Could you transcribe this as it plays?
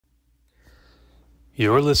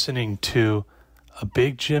You're listening to a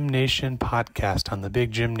Big Jim Nation podcast on the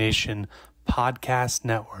Big Jim Nation Podcast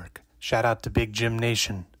Network. Shout out to Big Jim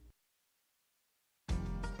Nation.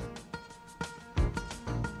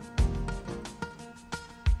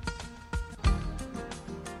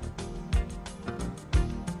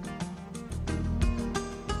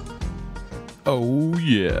 Oh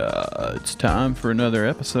yeah, it's time for another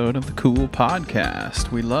episode of the Cool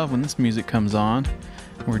Podcast. We love when this music comes on.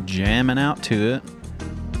 We're jamming out to it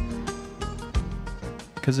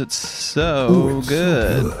because it's so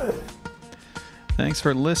good. Thanks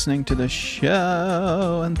for listening to the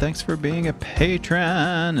show, and thanks for being a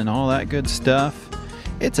patron and all that good stuff.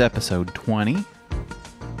 It's episode 20.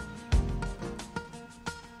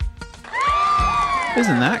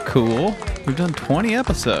 Isn't that cool? We've done 20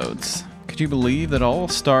 episodes. Could you believe that all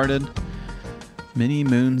started many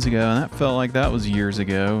moons ago? And that felt like that was years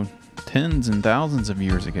ago, tens and thousands of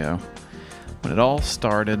years ago, when it all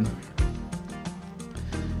started.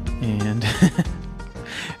 And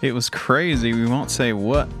it was crazy. We won't say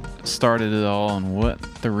what started it all and what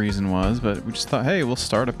the reason was, but we just thought, hey, we'll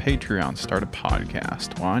start a Patreon, start a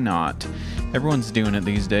podcast. Why not? Everyone's doing it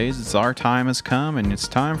these days. It's our time has come, and it's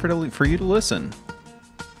time for you to listen.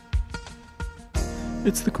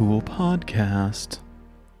 It's the Cool Podcast.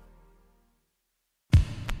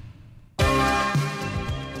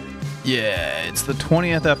 Yeah, it's the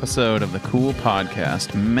 20th episode of the Cool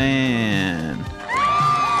Podcast. Man,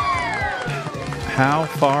 how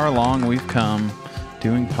far along we've come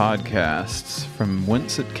doing podcasts, from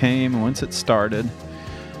whence it came and whence it started.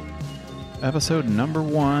 Episode number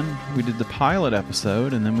 1, we did the pilot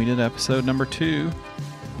episode, and then we did episode number 2,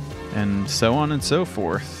 and so on and so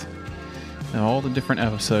forth. And all the different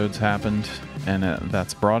episodes happened, and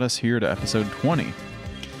that's brought us here to episode 20.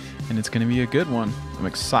 And it's going to be a good one. I'm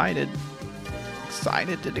excited.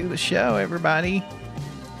 Excited to do the show, everybody.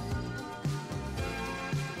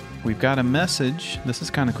 We've got a message. This is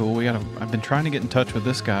kind of cool. I've been trying to get in touch with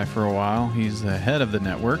this guy for a while. He's the head of the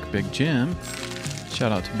network, Big Jim.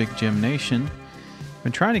 Shout out to Big Jim Nation.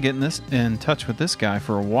 Been trying to get in touch with this guy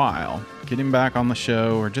for a while. Get him back on the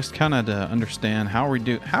show, or just kind of to understand how we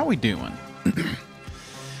doing.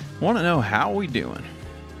 Want to know how we doing.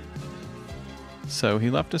 So he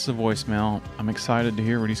left us a voicemail. I'm excited to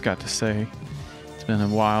hear what he's got to say. It's been a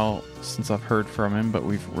while since I've heard from him, but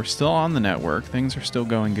we're still on the network. Things are still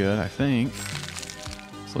going good, I think.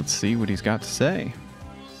 So let's see what he's got to say.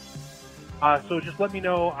 So just let me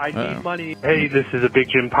know. I need money. Hey, this is a Big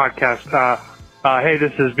Jim podcast. Hey,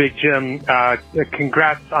 this is Big Jim.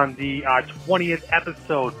 Congrats on the 20th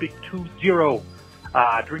episode, Big 20,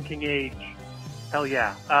 drinking age. Hell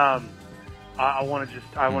yeah. I want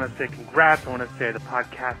to say congrats. I want to say the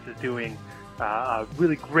podcast is doing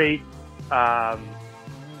really great.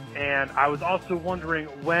 And I was also wondering,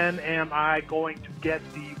 when am I going to get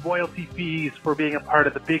the royalty fees for being a part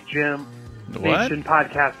of the Big Jim Nation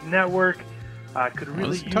Podcast Network? Could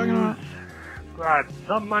really use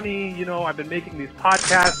some money. You know, I've been making these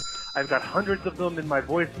podcasts. I've got hundreds of them in my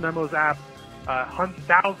voice memos app,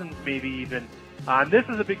 thousands maybe even. This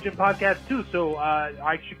is a Big Jim podcast too, so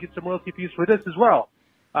I should get some royalty fees for this as well.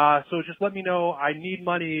 So just let me know. I need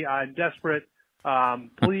money. I'm desperate.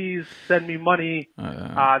 Please send me money.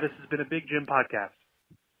 This has been a Big Jim podcast.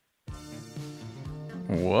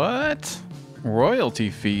 What? Royalty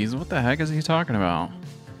fees? What the heck is he talking about?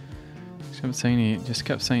 He just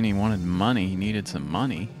kept saying he wanted money. He needed some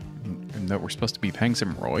money. And that we're supposed to be paying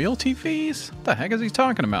some royalty fees? What the heck is he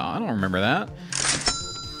talking about? I don't remember that.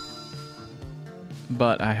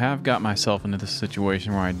 But I have got myself into this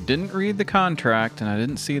situation where I didn't read the contract and I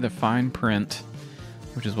didn't see the fine print,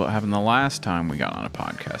 which is what happened the last time we got on a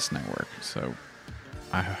podcast network. So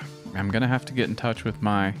I'm going to have to get in touch with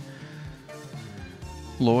my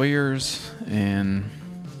lawyers,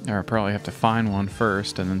 or I probably have to find one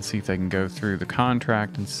first and then see if they can go through the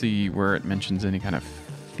contract and see where it mentions any kind of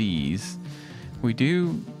fees. We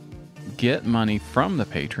do get money from the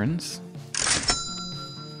patrons.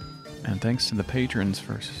 And thanks to the patrons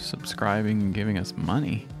for subscribing and giving us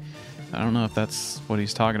money. I don't know if that's what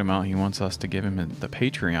he's talking about. He wants us to give him the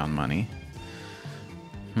Patreon money.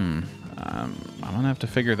 I'm going to have to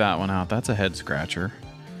figure that one out. That's a head scratcher.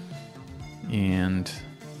 And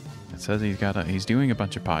it says he's doing a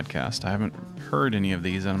bunch of podcasts. I haven't heard any of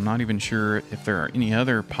these, and I'm not even sure if there are any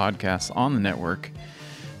other podcasts on the network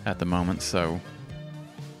at the moment.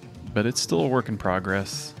 But it's still a work in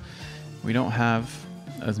progress. We don't have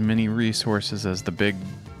as many resources as the big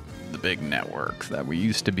networks that we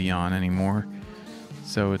used to be on anymore.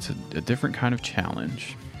 So it's a different kind of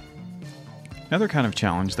challenge. Another kind of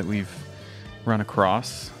challenge that we've run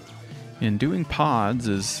across in doing pods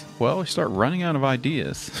is, well, we start running out of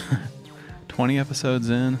ideas. 20 episodes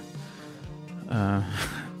in, and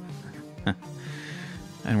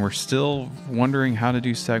we're still wondering how to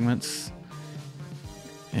do segments,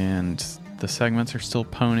 and the segments are still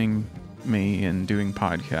poning me in doing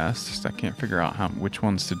podcasts. I can't figure out which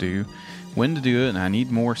ones to do, when to do it, and I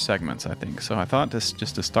need more segments, I think. So I thought this,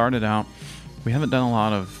 just to start it out, we haven't done a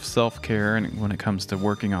lot of self-care when it comes to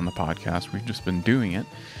working on the podcast. We've just been doing it.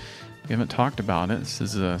 We haven't talked about it. This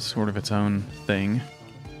is a sort of its own thing.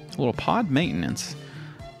 A little pod maintenance.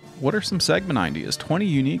 What are some segment ideas? 20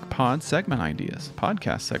 unique podcast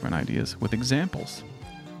segment ideas with examples.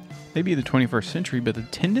 Maybe the 21st century, but the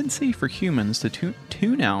tendency for humans to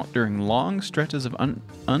tune out during long stretches of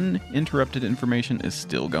uninterrupted information is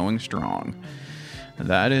still going strong.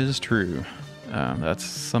 That is true. That's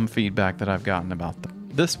some feedback that I've gotten about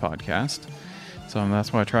this podcast. So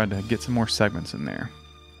that's why I tried to get some more segments in there.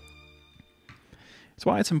 That's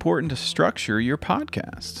why it's important to structure your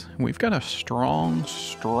podcast. We've got a strong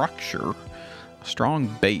structure, a strong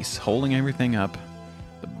base holding everything up.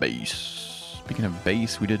 The base. Speaking of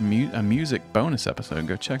bass, we did a music bonus episode.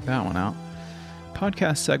 Go check that one out.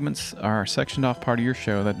 Podcast segments are a sectioned off part of your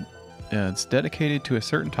show that it's dedicated to a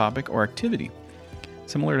certain topic or activity.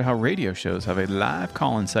 Similar to how radio shows have a live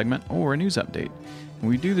call-in segment or a news update. When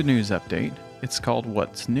we do the news update, it's called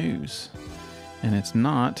What's News. And it's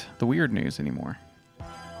not the weird news anymore.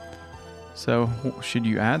 So, should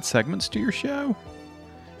you add segments to your show?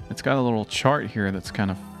 It's got a little chart here that's kind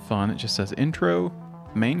of fun. It just says intro,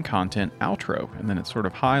 main content, outro, and then it sort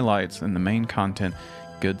of highlights in the main content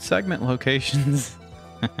good segment locations.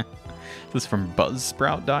 This is from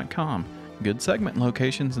buzzsprout.com. Good segment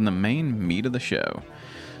locations in the main meat of the show.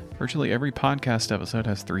 Virtually every podcast episode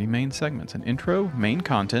has 3 main segments: an intro, main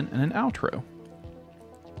content, and an outro.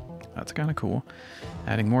 That's kind of cool.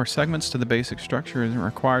 Adding more segments to the basic structure isn't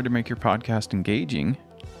required to make your podcast engaging,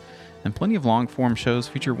 and plenty of long-form shows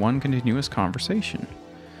feature one continuous conversation.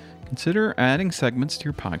 Consider adding segments to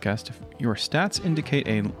your podcast if your stats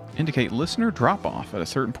indicate listener drop-off at a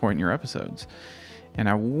certain point in your episodes. And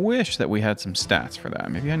I wish that we had some stats for that.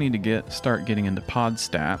 Maybe I need to start getting into pod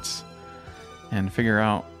stats and figure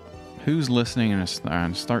out who's listening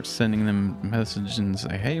and start sending them messages and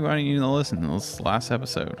say, hey, why don't you listen to this last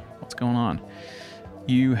episode? What's going on?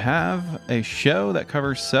 You have a show that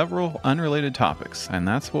covers several unrelated topics, and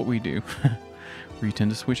that's what we do. We tend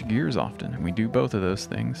to switch gears often, and we do both of those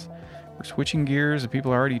things. We're switching gears, and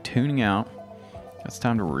people are already tuning out. It's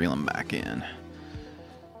time to reel them back in.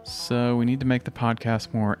 So we need to make the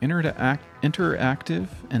podcast more interactive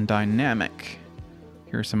and dynamic.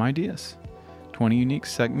 Here are some ideas. 20 unique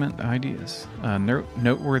segment ideas.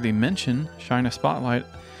 Noteworthy mention, shine a spotlight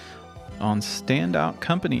on standout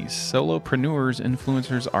companies, solopreneurs,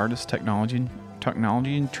 influencers, artists, technology,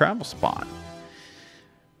 and travel spot.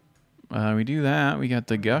 We do that. We got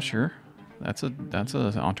the Gusher. That's a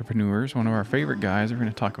entrepreneurs, one of our favorite guys. We're going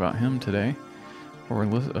to talk about him today, or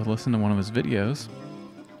listen to one of his videos.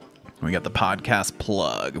 We got the podcast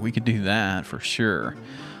plug. We could do that for sure.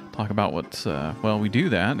 Talk about what's we do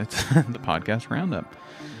that. It's the podcast roundup.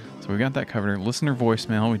 So we got that covered. Listener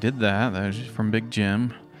voicemail. We did that. That was from Big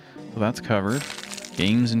Jim. So that's covered.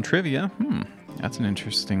 Games and trivia. That's an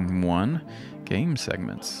interesting one. Game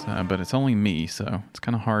segments, but it's only me, so it's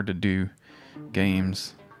kind of hard to do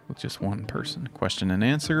games with just one person. Question and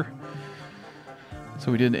answer.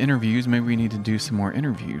 So we did interviews. Maybe we need to do some more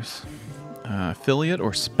interviews. Affiliate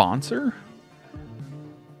or sponsor.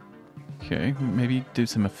 Okay, maybe do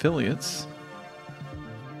some affiliates.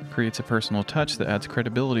 Creates a personal touch that adds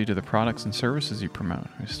credibility to the products and services you promote.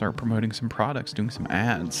 We start promoting some products, doing some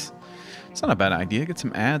ads. It's not a bad idea. Get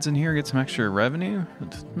some ads in here, get some extra revenue.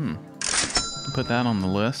 Put that on the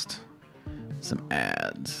list. Some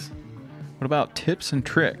ads. What about tips and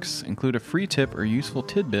tricks? Include a free tip or useful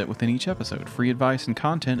tidbit within each episode. Free advice and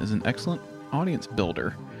content is an excellent audience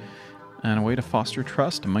builder and a way to foster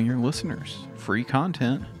trust among your listeners. Free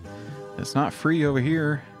content. It's not free over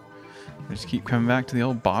here. We just keep coming back to the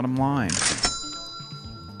old bottom line.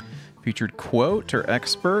 Featured quote or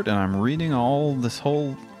expert, and I'm reading this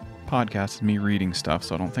whole podcast is me reading stuff,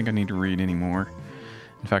 so I don't think I need to read anymore.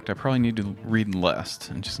 In fact, I probably need to read less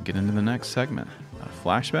and just get into the next segment.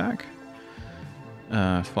 Flashback.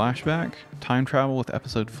 Time travel with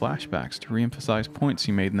episode flashbacks to re-emphasize points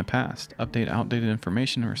you made in the past. Update outdated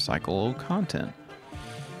information and recycle old content.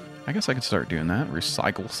 I guess I could start doing that.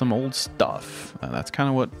 Recycle some old stuff. That's kind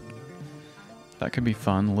of what... That could be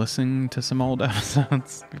fun. Listening to some old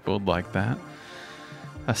episodes. People would like that.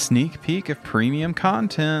 A sneak peek of premium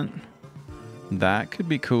content. That could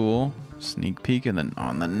be cool. Sneak peek, and then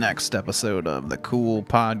on the next episode of the Cool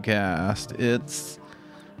Podcast, it's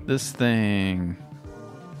this thing.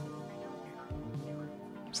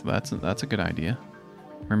 So that's a good idea.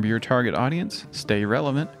 Remember your target audience, stay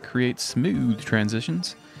relevant, create smooth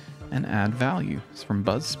transitions, and add value. It's from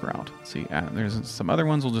Buzzsprout. See, there's some other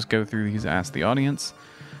ones. We'll just go through these. Ask the audience,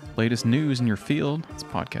 latest news in your field. It's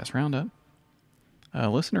Podcast Roundup.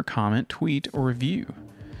 Listener comment, tweet, or review.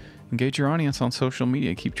 Engage your audience on social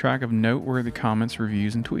media. Keep track of noteworthy comments,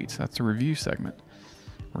 reviews, and tweets. That's the review segment.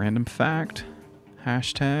 Random fact,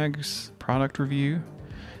 hashtags, product review.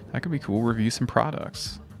 That could be cool. Review some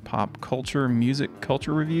products. Pop culture, music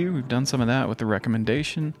culture review. We've done some of that with the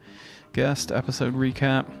recommendation. Guest episode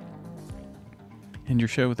recap. End your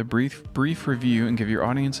show with a brief review and give your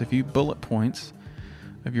audience a few bullet points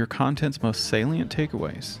of your content's most salient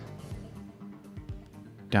takeaways.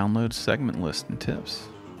 Download segment list and tips.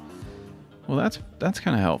 Well, that's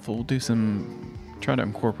kind of helpful. We'll try to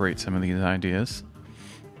incorporate some of these ideas.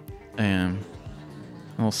 And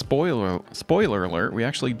a little spoiler alert, we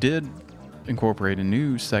actually did incorporate a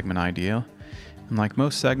new segment idea. And like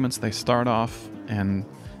most segments, they start off and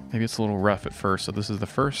maybe it's a little rough at first. So this is the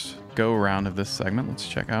first go around of this segment. Let's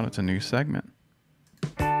check out. It's a new segment.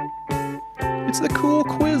 It's the Cool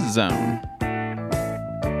Quiz Zone.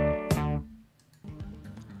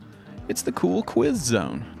 It's the Cool Quiz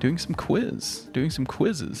Zone. Doing some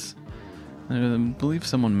quizzes. I believe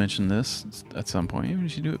someone mentioned this at some point. Maybe we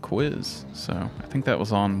should do a quiz. So I think that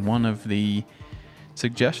was on one of the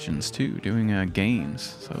suggestions too, doing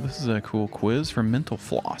games. So this is a cool quiz from Mental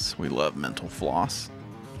Floss. We love Mental Floss.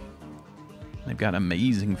 They've got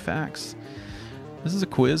amazing facts. This is a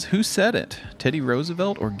quiz. Who said it? Teddy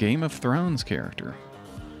Roosevelt or Game of Thrones character?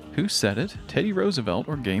 Who said it? Teddy Roosevelt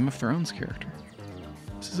or Game of Thrones character?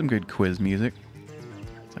 This is some good quiz music.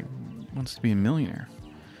 It's like Wants to Be a Millionaire.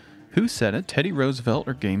 Who said it? Teddy Roosevelt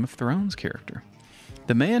or Game of Thrones character?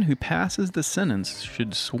 The man who passes the sentence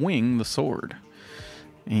should swing the sword.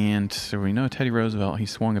 And so we know Teddy Roosevelt, he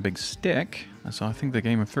swung a big stick. So I think the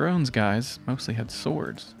Game of Thrones guys mostly had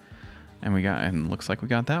swords. And looks like we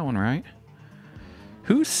got that one right.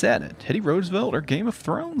 Who said it? Teddy Roosevelt or Game of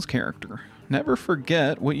Thrones character? Never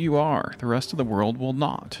forget what you are. The rest of the world will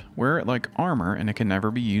not. Wear it like armor and it can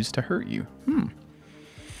never be used to hurt you.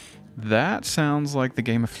 That sounds like the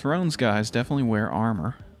Game of Thrones guys definitely wear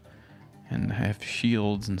armor and have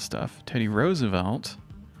shields and stuff. Teddy Roosevelt,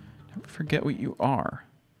 never forget what you are.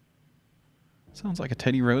 Sounds like a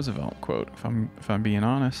Teddy Roosevelt quote, if I'm being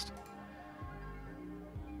honest.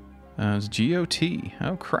 It's GOT.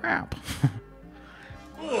 Oh, crap.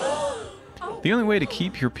 The only way to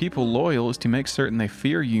keep your people loyal is to make certain they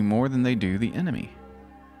fear you more than they do the enemy.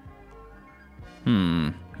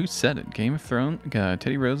 Who said it? Game of Thrones?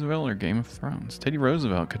 Teddy Roosevelt or Game of Thrones? Teddy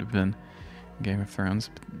Roosevelt could have been Game of Thrones,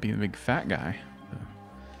 being a big fat guy.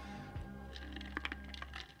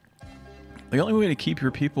 The only way to keep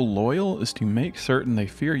your people loyal is to make certain they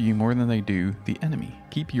fear you more than they do the enemy.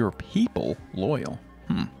 Keep your people loyal.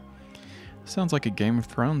 Sounds like a Game of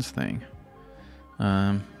Thrones thing.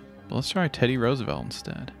 But let's try Teddy Roosevelt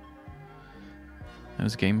instead. That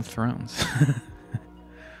was Game of Thrones.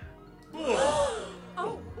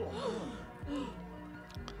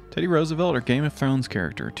 Teddy Roosevelt or Game of Thrones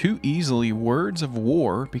character? Too easily words of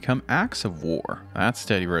war become acts of war. That's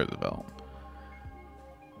Teddy Roosevelt.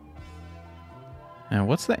 Now,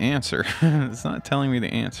 what's the answer? It's not telling me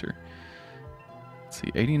the answer. Let's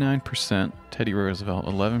see, 89% Teddy Roosevelt,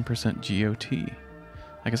 11% GOT.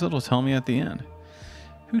 I guess it'll tell me at the end.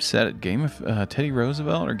 Who said it? Teddy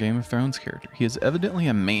Roosevelt or Game of Thrones character? He is evidently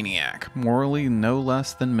a maniac, morally no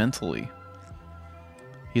less than mentally.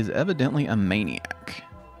 He is evidently a maniac.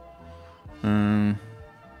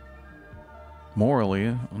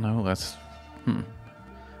 Morally, no, that's...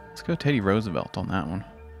 Let's go Teddy Roosevelt on that one.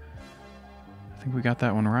 I think we got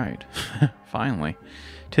that one right. Finally.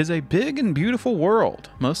 'Tis a big and beautiful world.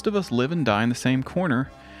 Most of us live and die in the same corner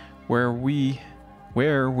where we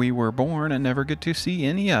were born and never get to see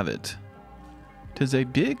any of it. 'Tis a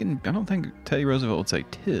big and... I don't think Teddy Roosevelt would say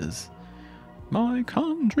 'tis. My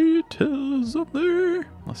country, 'tis of thee.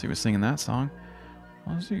 Unless he was singing that song.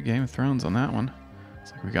 Well, let's do Game of Thrones on that one.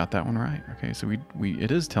 Looks like we got that one right. Okay, so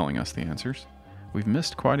it is telling us the answers. We've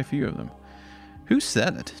missed quite a few of them. Who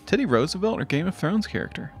said it? Teddy Roosevelt or Game of Thrones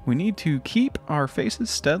character? We need to keep our faces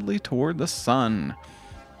steadily toward the sun.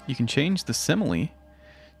 You can change the simile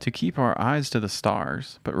to keep our eyes to the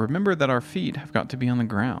stars, but remember that our feet have got to be on the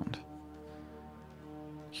ground.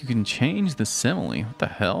 You can change the simile? What the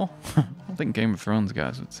hell? I don't think Game of Thrones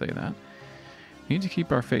guys would say that. We need to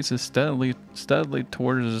keep our faces steadily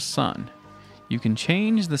towards the sun. You can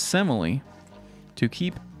change the simile to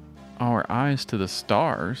keep our eyes to the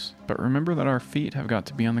stars, but remember that our feet have got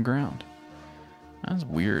to be on the ground. That's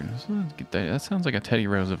weird. That sounds like a Teddy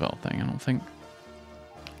Roosevelt thing. I don't think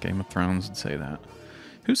Game of Thrones would say that.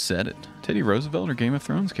 Who said it? Teddy Roosevelt or Game of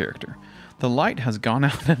Thrones character? The light has gone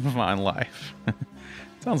out of my life.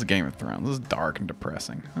 Sounds like Game of Thrones. This is dark and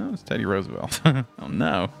depressing. Oh, it's Teddy Roosevelt. Oh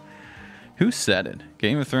no. Who said it?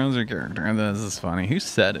 Game of Thrones or character? This is funny. Who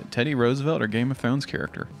said it? Teddy Roosevelt or Game of Thrones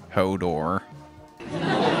character? Hodor.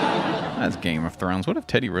 That's Game of Thrones. What if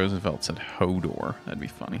Teddy Roosevelt said Hodor? That'd be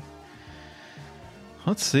funny.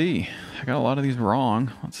 Let's see. I got a lot of these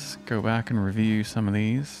wrong. Let's go back and review some of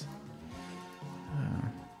these.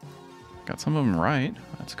 Got some of them right.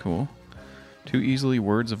 That's cool. Too easily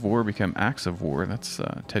words of war become acts of war. That's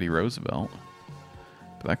Teddy Roosevelt.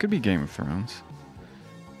 But that could be Game of Thrones.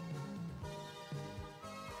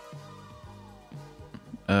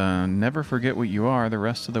 Never forget what you are. The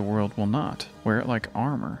rest of the world will not. Wear it like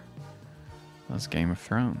armor. That's Game of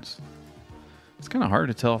Thrones. It's kind of hard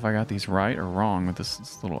to tell if I got these right or wrong with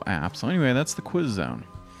this little app. So anyway, that's the quiz zone.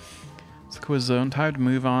 It's the quiz zone. Time to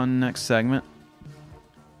move on. Next segment.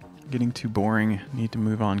 Getting too boring. Need to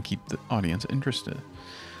move on. Keep the audience interested.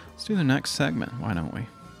 Let's do the next segment. Why don't we?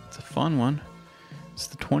 It's a fun one. It's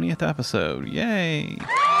the 20th episode. Yay!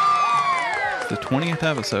 It's the 20th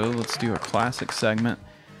episode. Let's do a classic segment.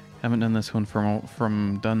 Haven't done this one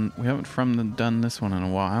we haven't done this one in a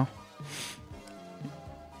while.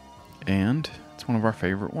 And it's one of our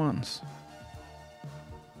favorite ones.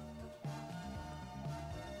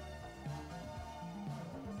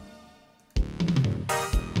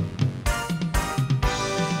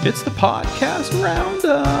 It's the podcast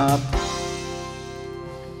roundup.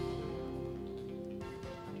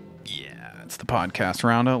 Yeah, it's the podcast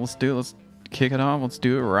roundup. Let's do it. Let's kick it off. Let's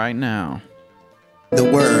do it right now. The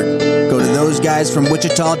word. Go to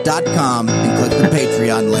thoseguysfromwichita.com and click the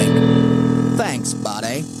Patreon link. Thanks,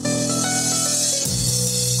 buddy.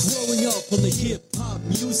 Growing up on the hip-hop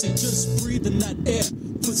music, just breathing that air.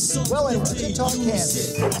 For something well, in Wichita,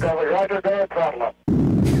 Kansas. Roger, no problem.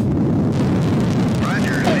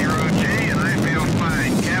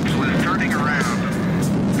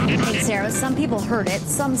 Hey, Sarah, some people heard it,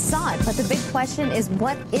 some saw it, but the big question is,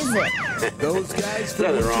 what is it? Those guys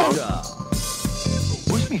from Wichita.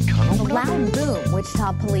 The loud boom,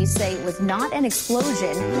 Wichita police say it was not an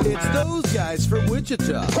explosion. It's those guys from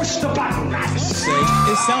Wichita. Push the button,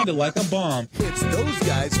 It sounded like a bomb. It's those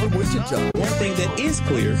guys from Wichita. One thing that is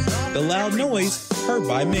clear, the loud noise heard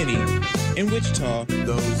by many. In Wichita.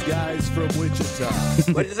 Those guys from Wichita.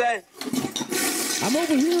 What did you say? I'm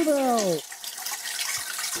over here now.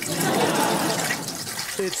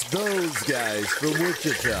 It's those guys from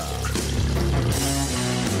Wichita.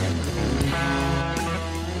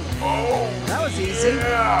 That was easy.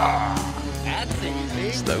 Yeah. That's easy.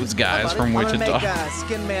 It's those guys from Wichita. I'm gonna make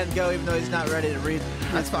Skin Man go even though he's not ready to read.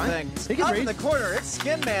 That's fine. He can Up read. in the corner, it's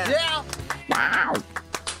Skin Man. Yeah. Wow.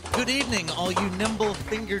 Good evening, all you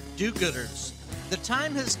nimble-fingered do-gooders. The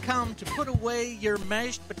time has come to put away your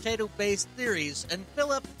mashed potato-based theories and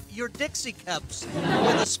fill up your Dixie cups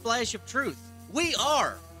with a splash of truth. We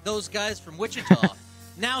are those guys from Wichita.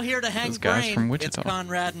 Now here to hang Those guys brain, from it's Wichita.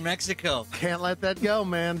 Conrad in Mexico. Can't let that go,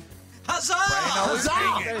 man. Huzzah!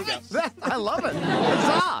 Huzzah! There you go. I love it.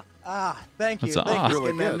 Huzzah! Thank you. That's Thank you, really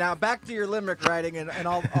Skin Man. good. Now back to your limerick writing, and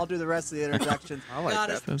I'll do the rest of the introductions. I like Got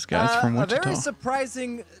that. it. Those guys from A Wichita. very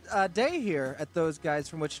surprising day here at those guys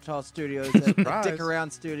from Wichita Studios, at Dick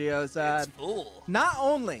Around Studios. Cool. Not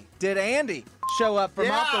only did Andy show up from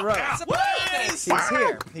off the road, he's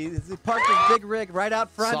here. He parked his big rig right out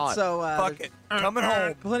front, Saw it. so Fuck it. Coming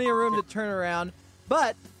home. plenty of room to turn around.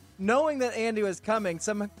 But knowing that Andy was coming,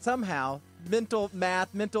 somehow, mental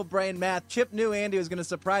brain math, Chip knew Andy was going to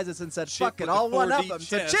surprise us and said, fuck it, I'll one-up him.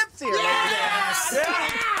 So Chip's here. Yes.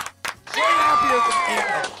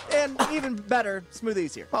 And even better,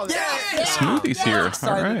 Smoothie's here. Smoothie's here.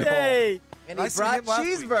 All right. Yay! And he I seen brought him last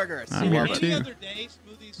week. cheeseburgers. I'm here Any too. other day,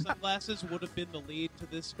 Smoothie Sunglasses would have been the lead to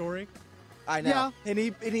this story. I know. Yeah. And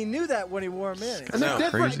he knew that when he wore them in. And they're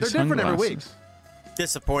different. Crazy They're different every week. sunglasses.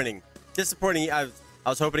 Disappointing. I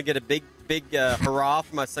was hoping to get a big hurrah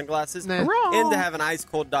for my sunglasses Nah. and to have an ice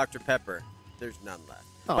cold Dr. Pepper. There's none left.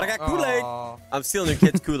 But I got Kool-Aid. Aw. I'm stealing your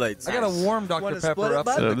kids' Kool-Aids. I got a warm Dr. Wanna split Pepper it, up.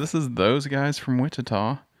 bud? So this is those guys from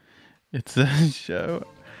Wichita. It's a show.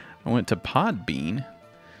 I went to Podbean.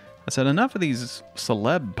 I said enough of these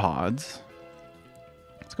celeb pods.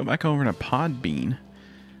 Let's go back over to Podbean.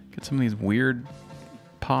 Get some of these weird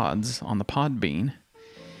pods on the Podbean.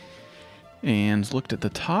 and looked at the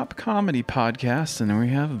top comedy podcasts, and then we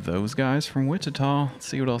have those guys from Wichita. Let's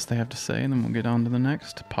see what else they have to say, and then we'll get on to the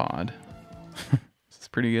next pod. This is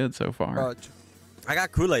pretty good so far. I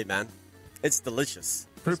got Kool-Aid, man. It's delicious.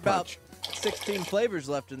 There's about 16 flavors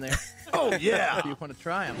left in there. Oh, yeah. If you want to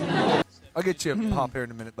try them. I'll get you a pop here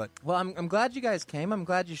in a minute, bud. Well, I'm glad you guys came. I'm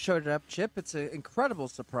glad you showed up, Chip. It's an incredible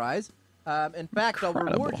surprise. In fact, I'll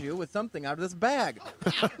reward you with something out of this bag.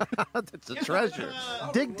 That's a treasure.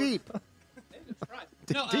 Dig deep.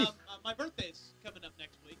 My birthday's coming up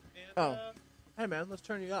next week. And, hey, man, let's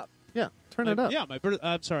turn you up. Yeah, turn it up. Yeah, my birthday.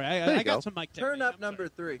 I'm sorry, I got some mic Turn up number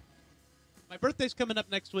 3. My birthday's coming up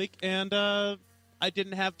next week, and I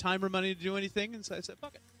didn't have time or money to do anything, and so I said,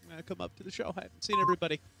 fuck it. I'm going to come up to the show. I haven't seen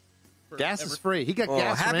everybody. Gas is free. He got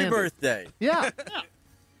gas. Happy birthday. Yeah.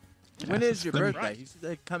 When is your birthday? You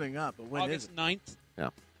said coming up, but when is August it? 9th. Yeah.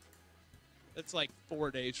 It's like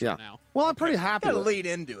 4 days from now. Well, I'm pretty happy. Gotta with lead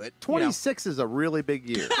into it. 26 is a really big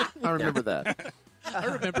year. I remember that. I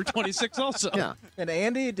remember 26 also. Yeah. And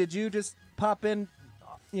Andy, did you just pop in,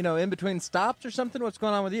 in between stops or something? What's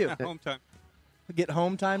going on with you? Yeah, home time. Get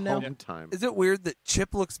home time now? Home time. Is it weird that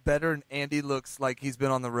Chip looks better and Andy looks like he's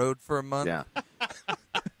been on the road for a month? Yeah.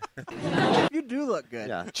 You do look good.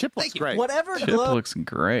 Yeah. Chip looks great. Whatever Chip glow. looks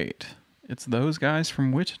great. It's those guys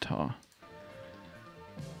from Wichita.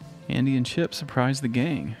 Andy and Chip surprise the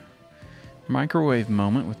gang. Microwave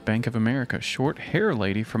moment with Bank of America. Short hair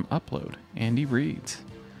lady from Upload. Andy reads.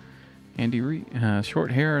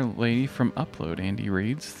 Short hair lady from Upload. Andy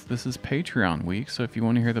reads. This is Patreon week, so if you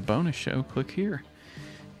want to hear the bonus show, click here.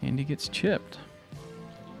 Andy gets chipped.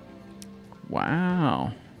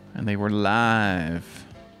 Wow. And they were live.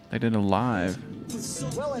 They did a live.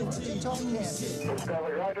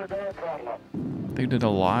 They did a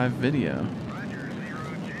live video.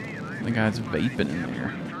 The guy's vaping in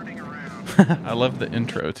there. I love the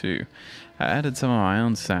intro too. I added some of my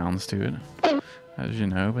own sounds to it, as you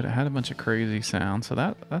know, but it had a bunch of crazy sounds. So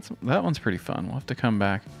that one's pretty fun. We'll have to come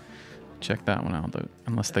back, check that one out, though,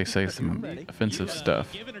 unless they say some offensive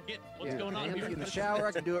stuff. What's going on here? In the shower,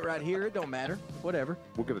 I can do it right here. It don't matter. Whatever.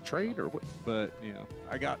 We'll get a trade or what? But,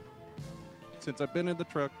 I got, since I've been in the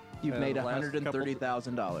truck. You've made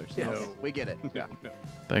 $130,000. Yes, we get it. Yeah.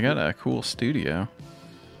 They got a cool studio.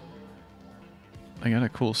 They got a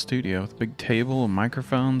cool studio with a big table and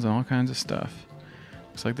microphones and all kinds of stuff.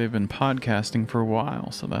 Looks like they've been podcasting for a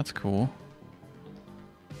while, so that's cool.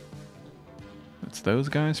 It's those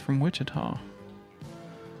guys from Wichita.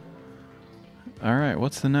 All right,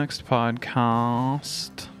 what's the next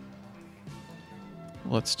podcast?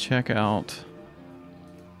 Let's check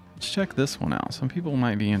this one out. Some people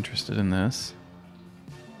might be interested in this.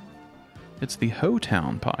 It's the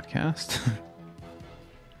Hotown podcast.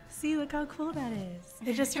 See, look how cool that is.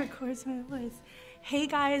 It just records my voice. Hey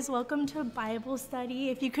guys, welcome to Bible study.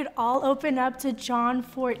 If you could all open up to John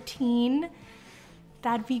 14,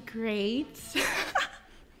 that'd be great.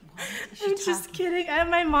 I'm just kidding. I have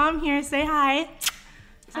my mom here. Say hi.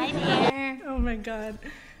 Hi there. Oh my God.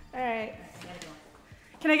 All right.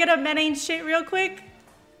 Can I get a men ain't shit real quick?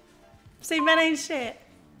 Say men ain't shit.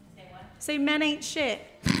 Say what? Say men ain't shit.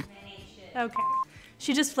 Men ain't shit. Okay.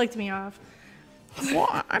 She just flicked me off.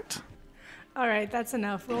 What? All right, that's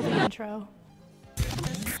enough. Roll the intro.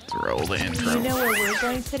 Let's roll the intro. You know where we're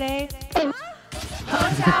going today?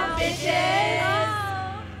 Hotown, bitches!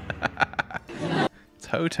 It's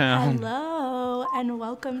Hotown. Hello, and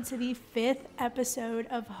welcome to the 5th episode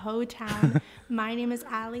of Hotown. My name is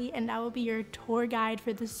Allie, and I will be your tour guide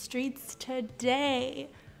for the streets today.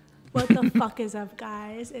 What the fuck is up,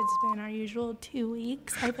 guys? It's been our usual 2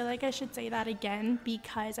 weeks. I feel like I should say that again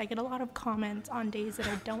because I get a lot of comments on days that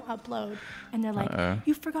I don't upload, and they're like,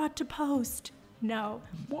 you forgot to post. No.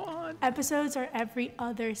 What? Episodes are every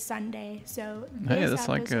other Sunday, so Hey, this that's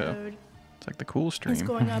episode it's like the cool stream. is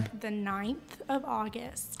going up the 9th of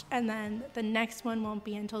August, and then the next one won't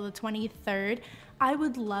be until the 23rd. I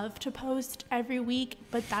would love to post every week,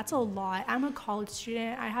 but that's a lot. I'm a college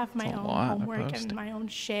student. I have my own homework and my own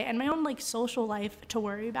shit and my own social life to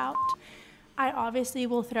worry about. I obviously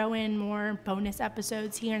will throw in more bonus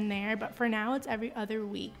episodes here and there, but for now it's every other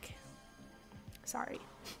week. Sorry.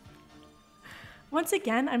 Once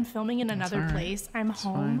again, I'm filming in another place. I'm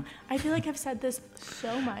home. I feel like I've said this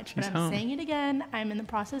so much, but I'm saying it again. I'm in the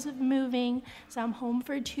process of moving, so I'm home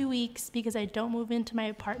for 2 weeks because I don't move into my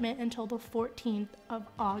apartment until the 14th of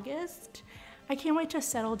August. I can't wait to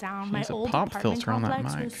settle down. My old apartment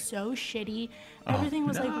complex was so shitty. Everything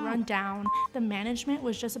was run down. The management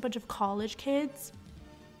was just a bunch of college kids,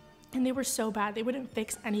 and they were so bad. They wouldn't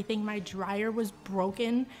fix anything. My dryer was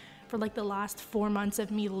broken for the last 4 months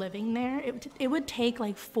of me living there. It would take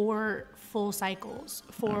 4 full cycles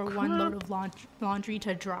for one load of laundry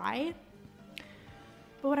to dry.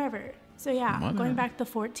 But whatever. So yeah, going back the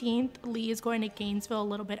 14th, Lee is going to Gainesville a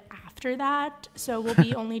little bit after that. So we'll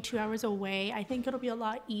be only 2 hours away. I think it'll be a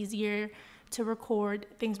lot easier to record.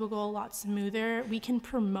 Things will go a lot smoother. We can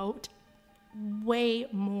promote way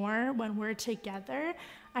more when we're together.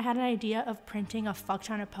 I had an idea of printing a fuck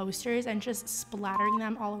ton of posters and just splattering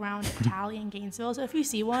them all around Tally and Gainesville. So if you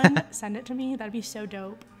see one, send it to me. That'd be so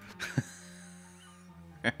dope.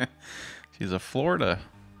 She's a Florida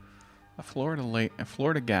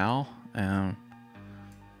gal.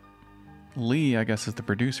 Lee, I guess, is the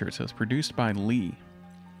producer. It says produced by Lee.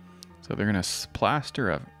 So they're gonna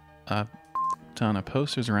plaster a ton of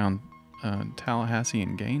posters around Tallahassee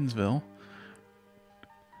and Gainesville.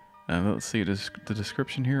 Let's see the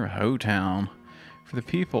description here. Ho-Town for the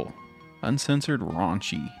people, uncensored,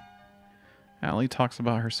 raunchy. Allie talks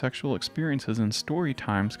about her sexual experiences and story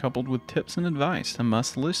times, coupled with tips and advice. A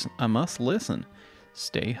must listen.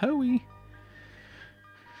 Stay hoey.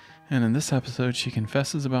 And in this episode, she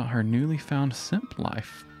confesses about her newly found simp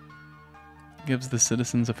life. Gives the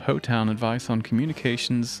citizens of Ho-Town advice on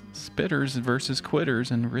communications, spitters versus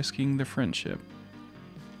quitters, and risking the friendship.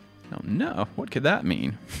 Oh no, what could that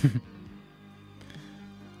mean?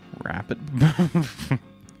 Wrap it.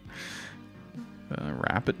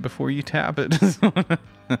 Wrap it before you tap it is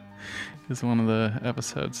one of the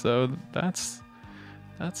episodes. So that's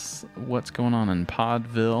what's going on in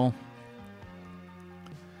Podville.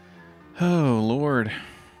 Oh Lord.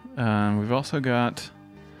 We've also got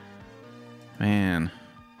man,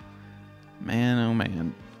 oh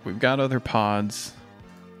man. We've got other pods.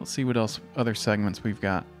 Let's see what else, other segments we've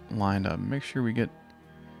got lined up. Make sure we get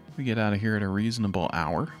out of here at a reasonable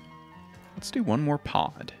hour. Let's do one more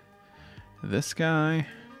pod. This guy,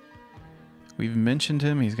 we've mentioned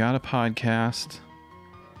him. He's got a podcast.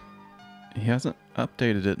 He hasn't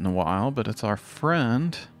updated it in a while, but it's our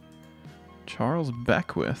friend Charles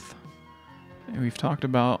Beckwith. We've talked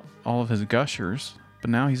about all of his gushers, but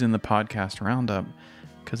now he's in the podcast roundup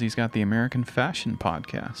because he's got the American Fashion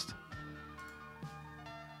Podcast.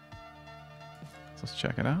 Let's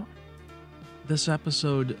check it out. This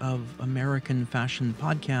episode of American Fashion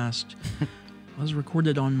Podcast was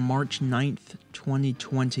recorded on March 9th,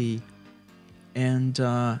 2020. And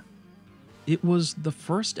it was the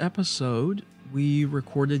first episode we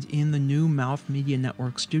recorded in the new Mouth Media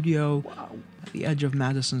Network studio at the edge of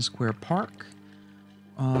Madison Square Park.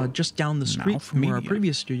 Just down the street from where our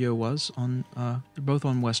previous studio was. They're both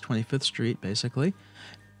on West 25th Street, basically.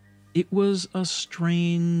 It was a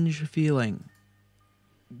strange feeling.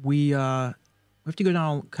 We have to go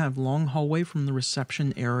down a kind of long hallway from the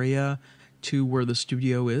reception area to where the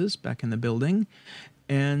studio is, back in the building.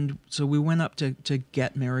 And so we went up to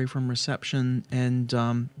get Mary from reception, and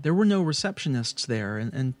there were no receptionists there.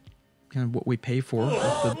 And kind of what we pay for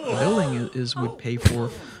at the building is we pay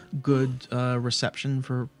for good reception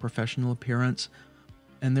for professional appearance.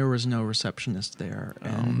 And there was no receptionist there.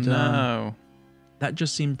 And no. That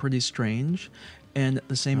just seemed pretty strange. And at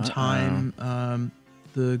the same time,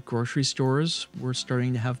 the grocery stores were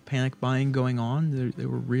starting to have panic buying going on. They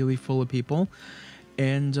were really full of people.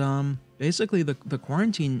 And basically the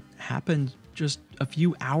quarantine happened just a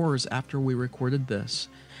few hours after we recorded this.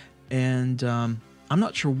 And I'm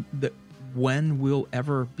not sure that when we'll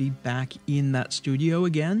ever be back in that studio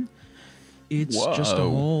again. It's just a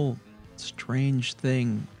whole strange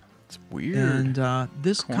thing. It's weird. And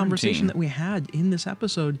this conversation that we had in this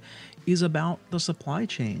episode is about the supply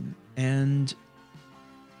chain. And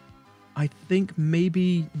I think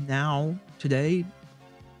maybe now, today,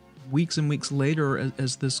 weeks and weeks later,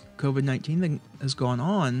 as this COVID-19 thing has gone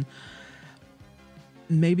on,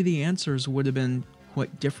 maybe the answers would have been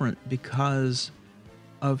quite different because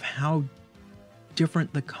of how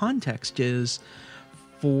different the context is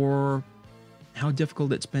for how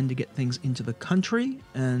difficult it's been to get things into the country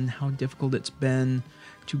and how difficult it's been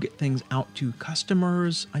to get things out to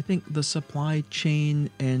customers. I think the supply chain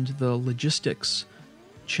and the logistics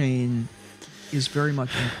chain is very much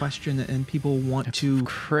in question, and people want to...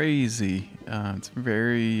 crazy. It's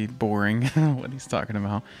very boring what he's talking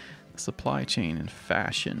about. The supply chain and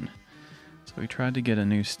fashion. So he tried to get a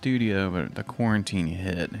new studio, but the quarantine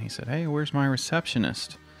hit. And he said, hey, where's my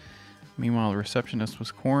receptionist? Meanwhile, the receptionist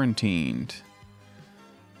was quarantined.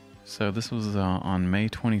 So this was on May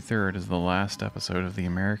 23rd is the last episode of the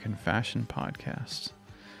American Fashion Podcast.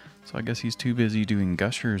 So I guess he's too busy doing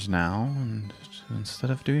gushers now and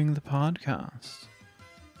instead of doing the podcast.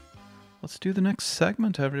 Let's do the next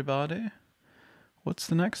segment, everybody. What's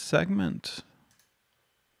the next segment?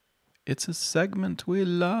 It's a segment we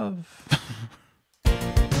love.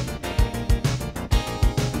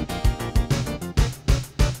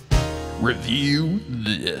 Review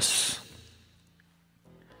this.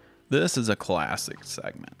 This is a classic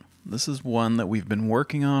segment. This is one that we've been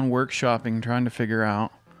working on, workshopping, trying to figure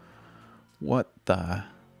out what the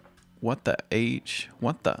are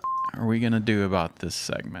we going to do about this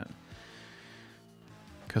segment?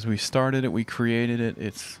 Because we started it, we created it.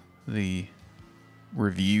 It's the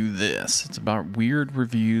Review This. It's about weird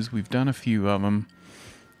reviews. We've done a few of them.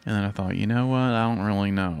 And then I thought, you know what? I don't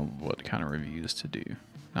really know what kind of reviews to do.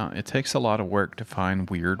 Now, it takes a lot of work to find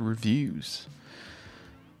weird reviews.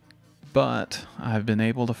 But I've been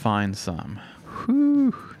able to find some.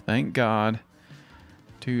 Whew, thank God.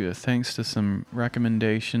 Thanks to some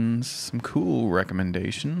recommendations, some cool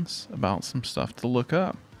recommendations about some stuff to look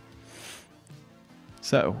up.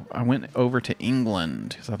 So I went over to England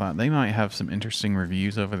because I thought they might have some interesting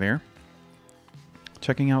reviews over there.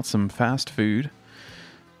 Checking out some fast food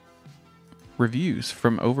reviews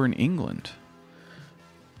from over in England.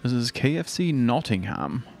 This is KFC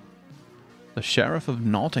Nottingham. The Sheriff of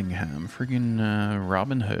Nottingham, friggin'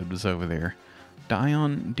 Robin Hood was over there.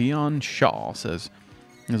 Dion Shaw says,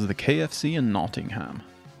 this is the KFC in Nottingham.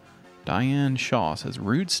 Diane Shaw says,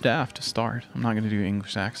 rude staff to start. I'm not going to do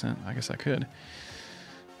English accent. I guess I could.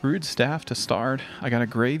 Rude staff to start. I got a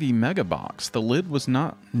gravy mega box. The lid was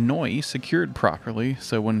not secured properly,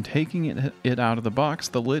 so when taking it out of the box,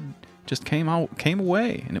 the lid just came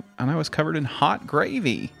away, and I was covered in hot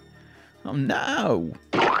gravy. Oh no!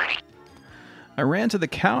 I ran to the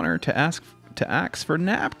counter to ask for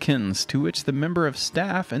napkins, to which the member of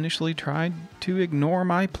staff initially tried to ignore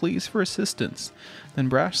my pleas for assistance. Then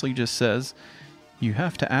brashly just says, "You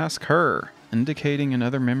have to ask her," indicating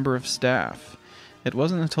another member of staff. It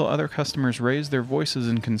wasn't until other customers raised their voices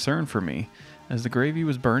in concern for me, as the gravy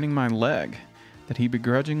was burning my leg, that he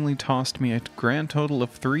begrudgingly tossed me a grand total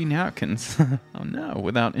of 3 napkins. Oh no,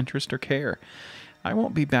 without interest or care. I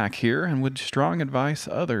won't be back here, and would strong advise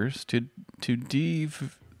others to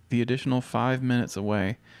drive the additional 5 minutes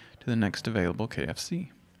away to the next available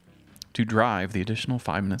KFC.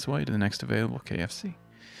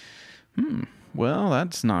 Well,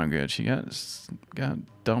 that's not good. She got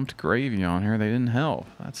dumped gravy on her. They didn't help.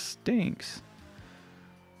 That stinks.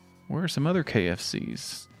 Where are some other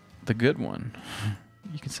KFCs? The good one.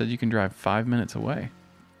 Said you can drive 5 minutes away.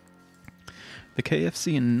 The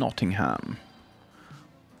KFC in Nottingham.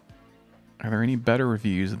 Are there any better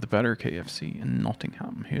reviews of the better KFC in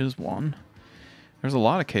Nottingham? Here's one. There's a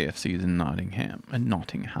lot of KFCs in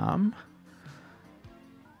Nottingham.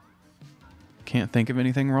 Can't think of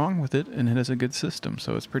anything wrong with it, and it has a good system,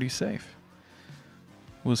 so it's pretty safe.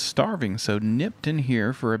 Was starving, so nipped in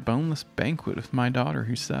here for a boneless banquet with my daughter,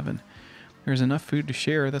 who's 7. There's enough food to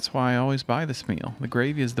share, that's why I always buy this meal. The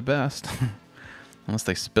gravy is the best. Unless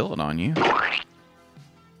they spill it on you.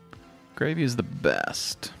 Gravy is the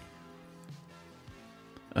best.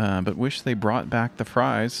 But wish they brought back the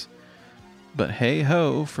fries. But hey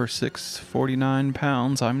ho, for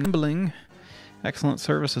 £6.49, I'm nibbling. Excellent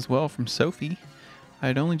service as well from Sophie. I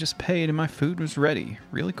had only just paid and my food was ready.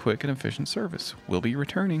 Really quick and efficient service. Will be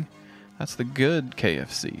returning. That's the good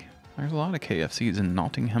KFC. There's a lot of KFCs in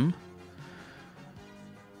Nottingham.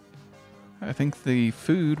 I think the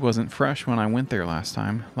food wasn't fresh when I went there last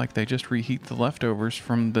time. Like they just reheat the leftovers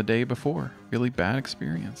from the day before. Really bad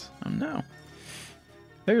experience. Oh no.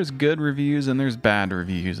 There's good reviews and there's bad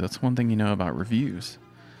reviews. That's one thing you know about reviews.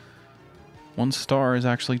 1 star is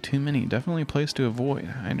actually too many. Definitely a place to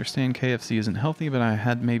avoid. I understand KFC isn't healthy, but I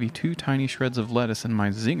had maybe 2 tiny shreds of lettuce in my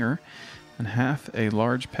zinger and half a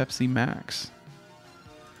large Pepsi Max.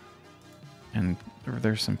 And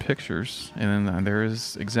there's some pictures, and then there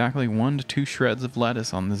is exactly 1 to 2 shreds of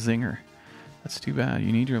lettuce on the zinger. That's too bad.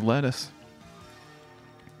 You need your lettuce.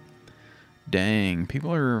 Dang,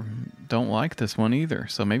 people don't like this one either.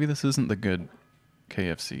 So maybe this isn't the good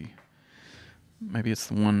KFC. Maybe it's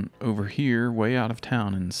the one over here, way out of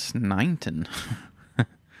town in Sneinton.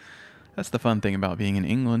 That's the fun thing about being in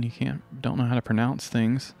England. You don't know how to pronounce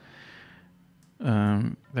things.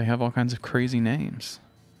 They have all kinds of crazy names.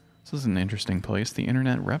 This is an interesting place, the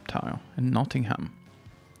Internet Reptile in Nottingham.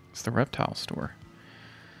 It's the reptile store.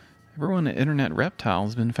 Everyone at Internet Reptile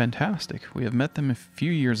has been fantastic. We have met them a few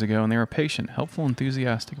years ago and they were patient, helpful,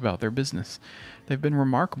 enthusiastic about their business. They've been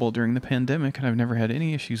remarkable during the pandemic and I've never had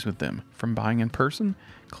any issues with them, from buying in person,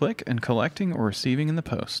 click and collecting, or receiving in the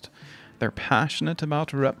post. They're passionate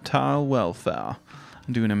about reptile welfare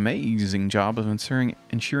and do an amazing job of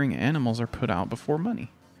ensuring animals are put before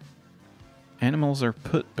money.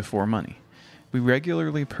 We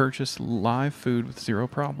regularly purchase live food with 0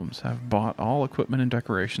 problems, have bought all equipment and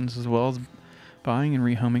decorations, as well as buying and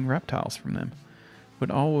rehoming reptiles from them.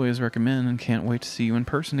 Would always recommend and can't wait to see you in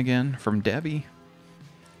person again. From Debbie.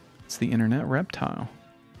 It's the internet reptile.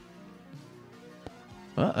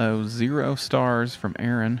 Uh-oh, 0 stars from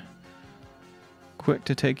Aaron. Quick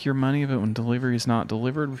to take your money, but when delivery is not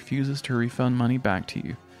delivered, refuses to refund money back to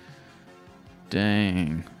you.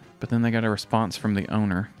 Dang. But then they got a response from the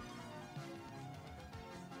owner.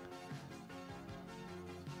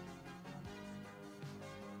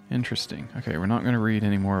 Interesting. Okay, we're not going to read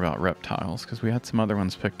any more about reptiles because we had some other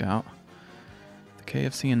ones picked out. The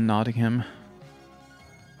KFC in Nottingham.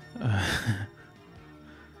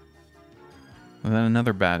 Then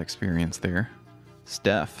another bad experience there.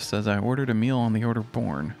 Steph says, I ordered a meal on the order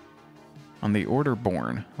born. On the order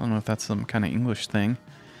born. I don't know if that's some kind of English thing.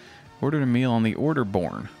 Ordered a meal on the order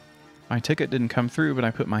born. My ticket didn't come through, but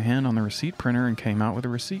I put my hand on the receipt printer and came out with a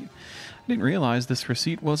receipt. I didn't realize this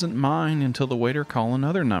receipt wasn't mine until the waiter called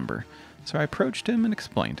another number. So I approached him and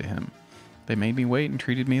explained to him. They made me wait and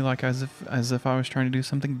treated me like as if I was trying to do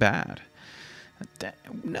something bad.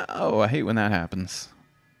 No, I hate when that happens.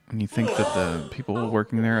 When you think that the people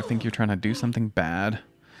working there think you're trying to do something bad.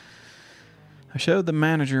 I showed my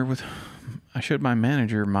manager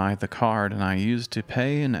the card and I used to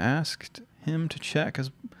pay and asked him to check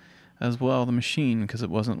as well the machine because it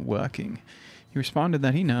wasn't working. He responded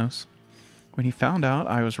that he knows. When he found out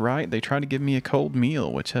I was right, they tried to give me a cold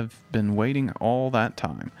meal, which have been waiting all that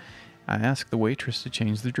time. I asked the waitress to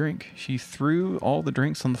change the drink. She threw all the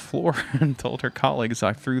drinks on the floor and told her colleagues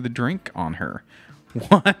I threw the drink on her.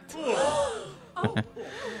 What?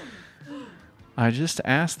 I just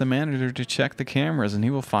asked the manager to check the cameras and he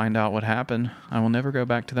will find out what happened. I will never go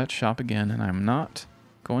back to that shop again and I'm not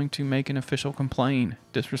going to make an official complaint.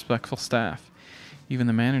 Disrespectful staff. Even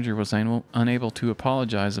the manager was unable to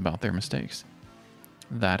apologize about their mistakes.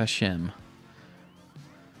 That a shame.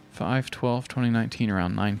 5/12/2019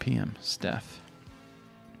 around 9 p.m. Steph.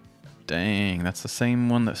 Dang, that's the same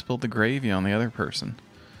one that spilled the gravy on the other person.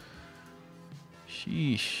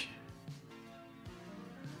 Sheesh.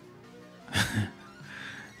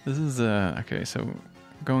 This is okay, so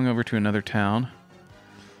going over to another town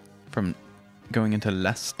from going into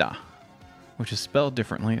Leicester, which is spelled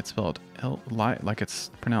differently. It's spelled like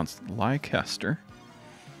it's pronounced Leicester.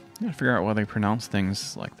 I gotta figure out why they pronounce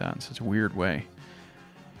things like that in such a weird way.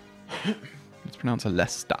 It's pronounced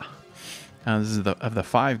Leicester. This is of the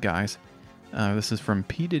Five Guys. This is from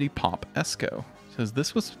P Diddy Pop Esco. It says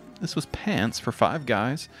this was pants for Five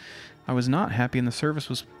Guys. I was not happy and the service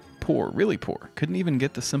was poor, really poor. Couldn't even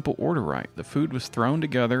get the simple order right. The food was thrown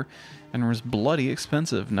together and was bloody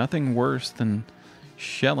expensive. Nothing worse than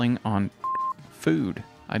shelling on food.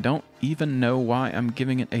 I don't even know why I'm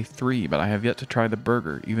giving it a 3, but I have yet to try the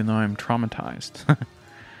burger, even though I'm traumatized. I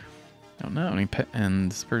don't know.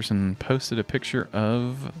 And this person posted a picture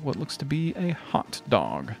of what looks to be a hot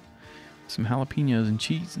dog. Some jalapenos and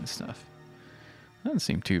cheese and stuff. That doesn't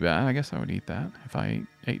seem too bad. I guess I would eat that if I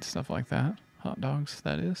ate stuff like that. Hot dogs,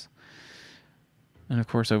 that is. And of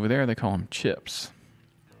course over there they call them chips.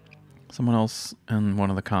 Someone else in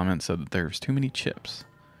one of the comments said that there's too many chips.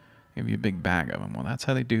 Give you a big bag of them. Well, that's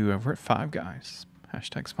how they do over at Five Guys.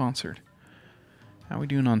 Hashtag sponsored. How we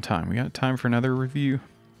doing on time? We got time for another review.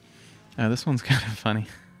 This one's kind of funny.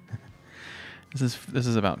 This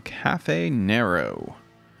is about Cafe Nero.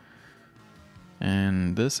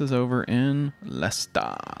 And this is over in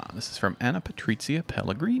Leicester. This is from Anna Patrizia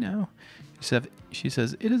Pellegrino. She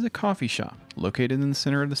says, it is a coffee shop located in the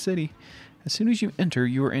center of the city. As soon as you enter,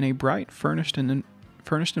 you are in a bright, furnished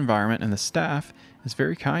environment, and the staff is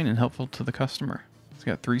very kind and helpful to the customer. It's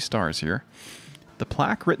got 3 stars here. The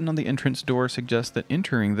plaque written on the entrance door suggests that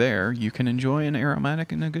entering there, you can enjoy an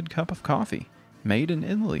aromatic and a good cup of coffee. Made in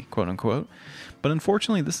Italy, quote unquote. But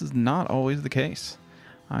unfortunately, this is not always the case.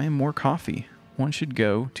 I am more coffee. One should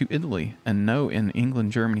go to Italy, and no in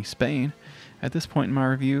England, Germany, Spain. At this point in my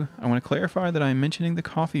review, I want to clarify that I am mentioning the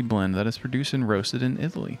coffee blend that is produced and roasted in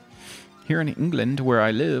Italy. Here in England, where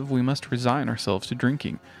I live, we must resign ourselves to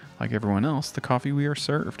drinking, like everyone else, the coffee we are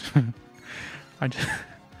served. I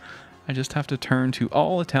just have to turn to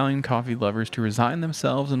all Italian coffee lovers to resign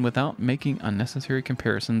themselves and without making unnecessary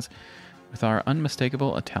comparisons with our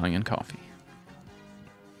unmistakable Italian coffee.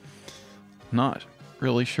 Not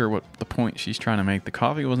really sure what the point she's trying to make. The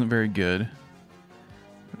coffee wasn't very good.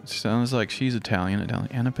 It sounds like she's Italian.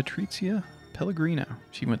 Anna Patrizia Pellegrino.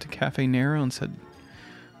 She went to Cafe Nero and said,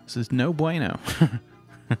 this is no bueno.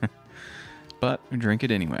 But we drink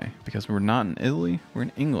it anyway, because we're not in Italy, we're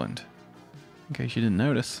in England. In case you didn't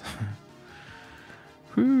notice.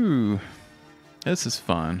 Whew. This is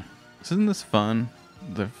fun. Isn't this fun?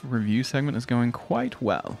 The review segment is going quite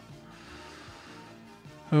well.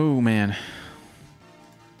 Oh man.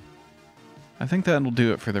 I think that'll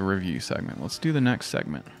do it for the review segment. Let's do the next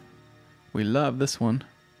segment. We love this one.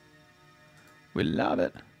 We love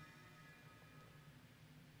it.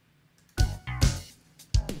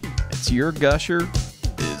 It's Your Gusher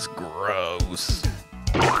is Gross.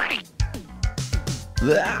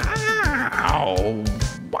 Ow.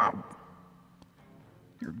 Wow.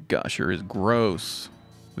 Your Gusher is gross.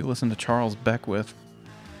 We listened to Charles Beckwith.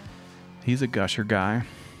 He's a gusher guy.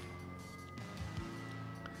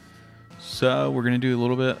 So we're going to do a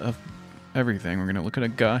little bit of everything. We're going to look at a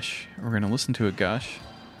gush. We're going to listen to a gush.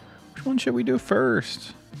 Which one should we do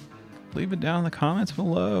first? Leave it down in the comments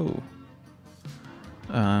below.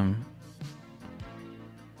 Oh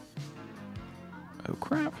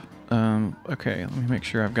crap. Okay, let me make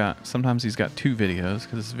sure I've got... Sometimes he's got 2 videos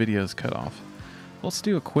because this video is cut off. Let's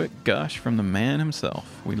do a quick gush from the man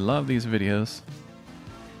himself. We love these videos.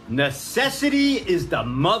 Necessity is the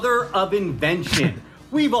mother of invention.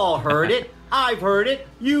 We've all heard it. I've heard it.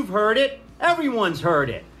 You've heard it. Everyone's heard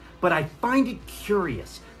it. But I find it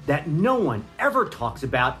curious that no one ever talks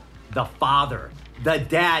about the father, the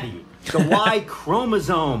daddy, the Y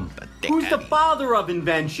chromosome. Who's the father of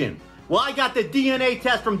invention? Well, I got the DNA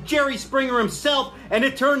test from Jerry Springer himself, and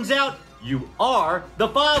it turns out you are the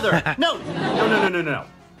father. No.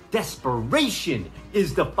 Desperation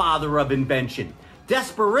is the father of invention.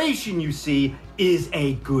 Desperation, you see, is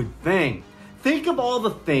a good thing. Think of all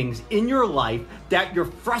the things in your life that you're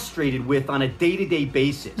frustrated with on a day-to-day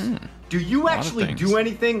basis. Do you actually do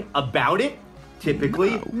anything about it?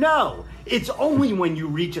 Typically, no. It's only when you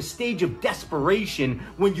reach a stage of desperation,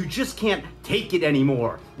 when you just can't take it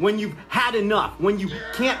anymore, when you've had enough, when you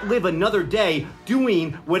can't live another day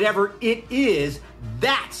doing whatever it is,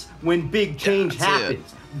 that's when big change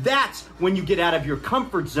happens. That's when you get out of your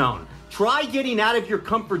comfort zone. Try getting out of your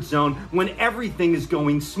comfort zone when everything is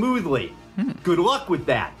going smoothly. Good luck with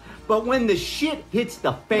that. But when the shit hits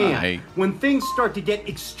the fan, when things start to get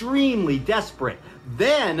extremely desperate,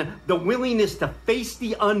 then the willingness to face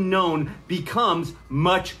the unknown becomes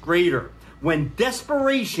much greater. When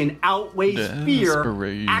desperation outweighs fear,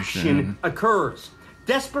 action occurs.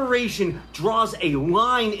 Desperation draws a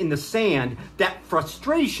line in the sand that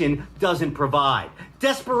frustration doesn't provide.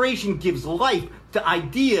 Desperation gives life to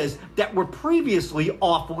ideas that were previously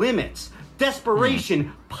off limits.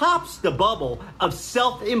 Desperation pops the bubble of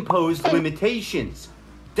self-imposed limitations.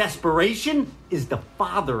 Desperation is the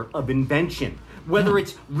father of invention, whether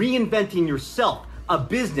it's reinventing yourself, a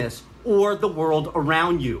business, or the world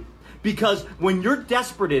around you. Because when you're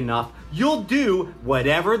desperate enough, you'll do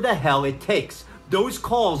whatever the hell it takes. Those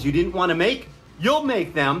calls you didn't want to make, you'll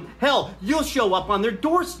make them. Hell, you'll show up on their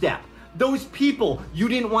doorstep. Those people you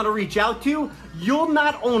didn't want to reach out to, you'll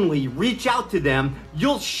not only reach out to them,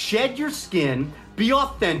 you'll shed your skin, be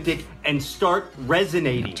authentic, and start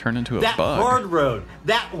resonating. Turn into a that bug. That hard road,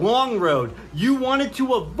 that long road you wanted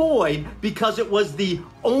to avoid because it was the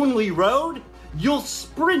only road, you'll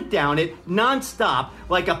sprint down it nonstop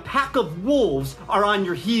like a pack of wolves are on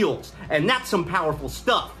your heels. And that's some powerful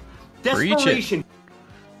stuff. Desperation.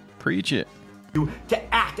 Preach it. To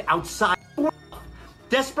act outside.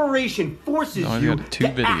 Desperation forces you to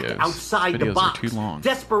act outside the box. Are too long.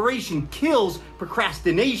 Desperation kills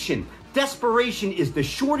procrastination. Desperation is the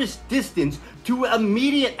shortest distance to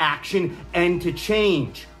immediate action and to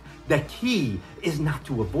change. The key is not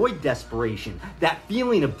to avoid desperation, that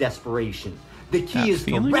feeling of desperation. The key is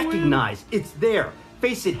to recognize it's there,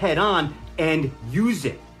 face it head on, and use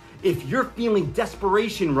it. If you're feeling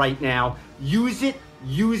desperation right now, use it,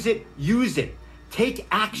 use it, use it. Take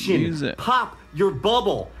action. Use it. Pop your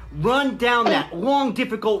bubble. Run down that long,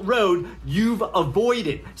 difficult road you've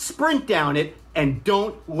avoided. Sprint down it and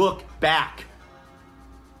don't look back.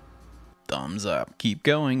 Thumbs up. Keep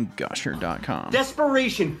going. Gusher.com.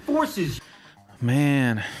 Desperation forces you.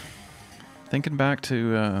 Man, thinking back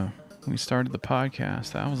to when we started the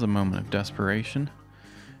podcast, that was a moment of desperation.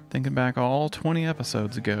 Thinking back all 20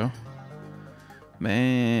 episodes ago.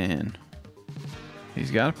 Man,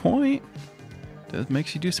 he's got a point. It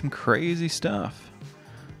makes you do some crazy stuff.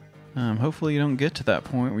 Hopefully you don't get to that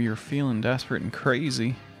point where you're feeling desperate and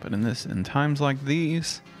crazy, but in times like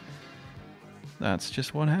these, that's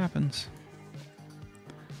just what happens.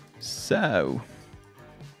 So,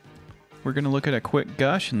 we're gonna look at a quick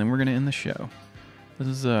gush and then we're gonna end the show.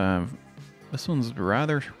 This one's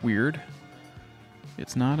rather weird.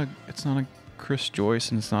 It's not a Chris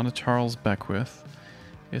Joyce and it's not a Charles Beckwith.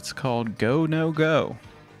 It's called Go No Go.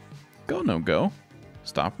 Go No Go.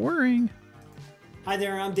 Stop worrying. Hi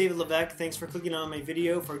there, I'm David Levesque. Thanks for clicking on my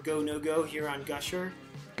video for Go No Go here on Gusher.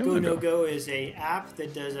 Go No Go is a app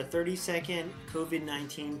that does a 30-second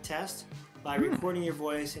COVID-19 test. by recording your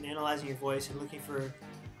voice and analyzing your voice and looking for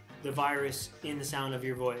the virus in the sound of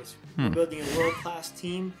your voice. We're building a world-class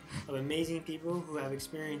team of amazing people who have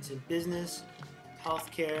experience in business,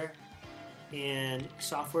 healthcare, and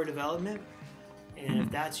software development. And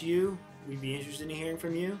if that's you, we'd be interested in hearing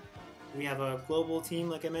from you. We have a global team,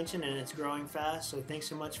 like I mentioned, and it's growing fast. So thanks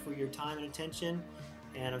so much for your time and attention.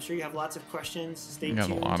 And I'm sure you have lots of questions. Stay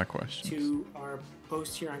tuned a lot of questions. To our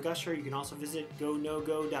posts here on Gusher. You can also visit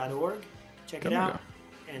gonogo.org. Check it out.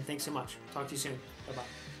 And thanks so much. Talk to you soon. Bye-bye.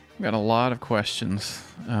 We've got a lot of questions.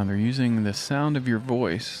 They're using the sound of your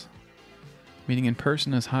voice. Meeting in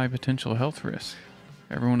person has high potential health risk.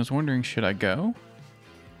 Everyone is wondering, should I go?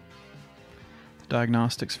 The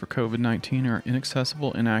diagnostics for COVID-19 are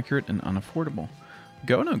inaccessible, inaccurate, and unaffordable.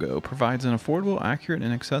 Go provides an affordable, accurate,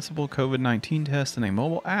 and accessible COVID-19 test in a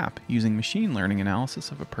mobile app using machine learning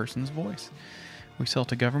analysis of a person's voice. We sell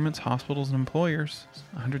to governments, hospitals, and employers.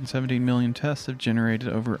 117 million tests have generated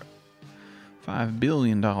over $5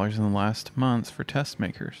 billion in the last months for test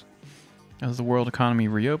makers. As the world economy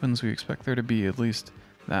reopens, we expect there to be at least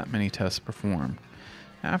that many tests performed.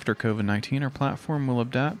 After COVID-19, our platform will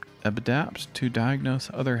adapt to diagnose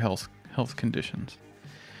other health conditions.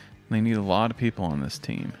 They need a lot of people on this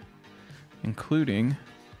team, including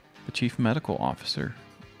the Chief Medical Officer,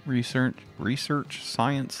 Research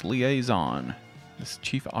Science Liaison, this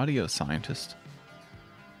Chief Audio Scientist.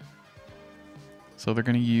 So they're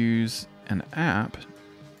going to use an app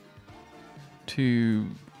to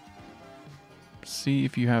see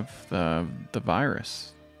if you have the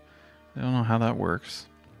virus. I don't know how that works.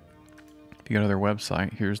 If you go to their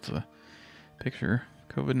website, here's the picture.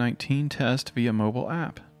 COVID-19 test via mobile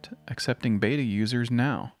app. Accepting beta users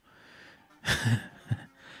now.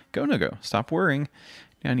 Go. Stop worrying.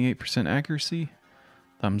 98% accuracy.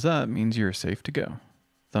 Thumbs up means you're safe to go.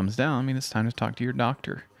 Thumbs down means it's time to talk to your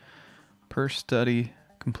doctor. Per study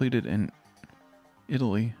completed in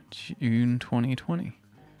Italy, June 2020.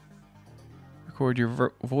 Record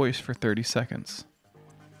your voice for 30 seconds.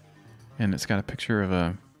 And it's got a picture of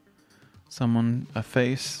a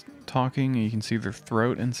face talking, and you can see their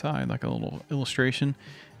throat inside, like a little illustration,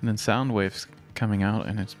 and then sound waves coming out,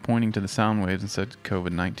 and it's pointing to the sound waves and said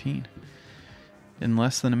COVID-19. In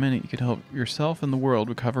less than a minute, you could help yourself and the world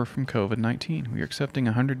recover from COVID-19. We are accepting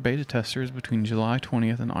 100 beta testers between July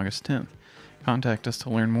 20th and August 10th. Contact us to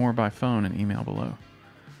learn more by phone and email below.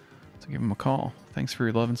 So give them a call. Thanks for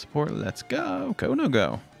your love and support. Let's go.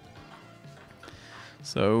 Go.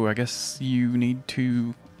 So I guess they need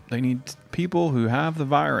people who have the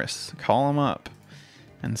virus. Call them up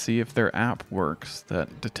and see if their app works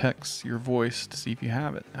that detects your voice to see if you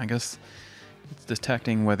have it. I guess it's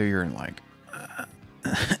detecting whether you're like,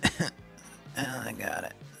 I got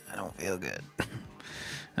it. I don't feel good.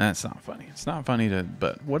 That's not funny. It's not funny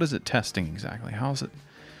but what is it testing exactly? How is it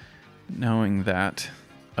knowing that,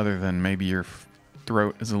 other than maybe your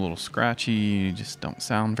throat is a little scratchy, you just don't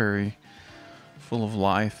sound very full of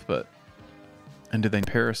life, and do they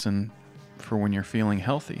comparison for when you're feeling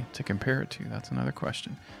healthy to compare it to? That's another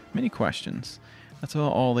question. Many questions. That's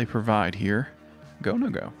all they provide here. Go.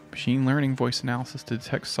 Machine learning voice analysis to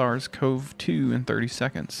detect SARS-CoV-2 in 30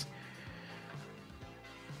 seconds.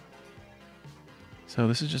 So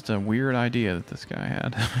this is just a weird idea that this guy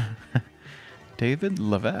had. David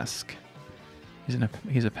Levesque.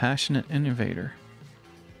 He's a passionate innovator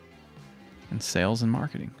in sales and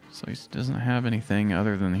marketing. So he doesn't have anything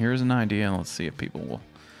other than here's an idea, and let's see if people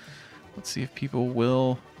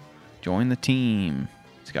will join the team.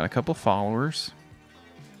 He's got a couple followers.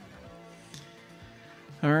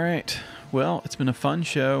 All right. Well, it's been a fun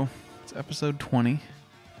show. It's episode 20.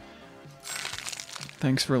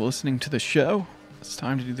 Thanks for listening to the show. It's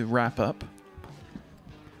time to do the wrap up.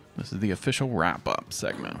 This is the official wrap up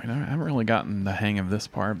segment. I haven't really gotten the hang of this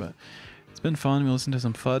part, but it's been fun. We listened to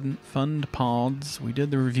some fun pods. We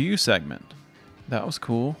did the review segment. That was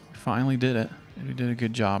cool. We finally did it. We did a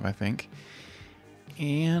good job, I think.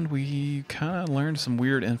 And we kind of learned some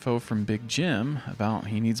weird info from Big Jim about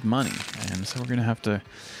he needs money. And so we're going to have to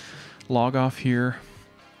log off here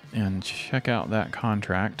and check out that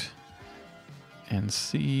contract and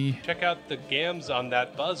see. Check out the gams on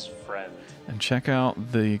that buzz, friend. And check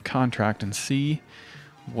out the contract and see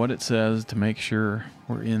what it says to make sure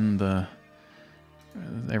we're in the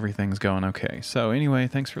everything's going okay. So anyway,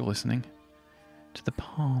 thanks for listening to the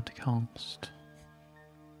podcast.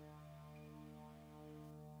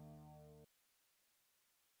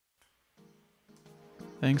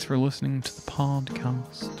 Thanks for listening to the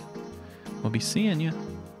podcast. We'll be seeing you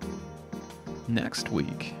next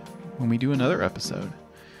week when we do another episode.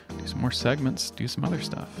 Do some more segments, do some other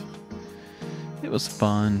stuff. It was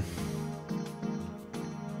fun.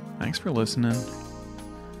 Thanks for listening.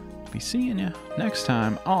 Be seeing you next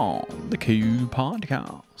time on the Q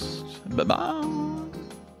Podcast. Bye-bye.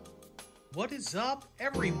 What is up,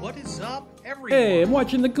 what is up, everyone? Hey, I'm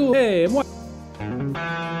watching the cool. Hey, I'm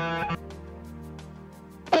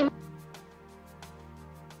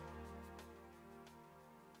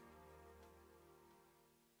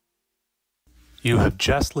You have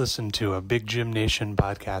just listened to a Big Jim Nation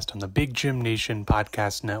podcast on the Big Jim Nation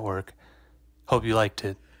Podcast Network. Hope you liked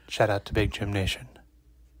it. Shout out to Big Jim Nation.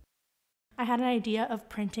 I had an idea of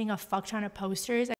printing a fuck ton of posters.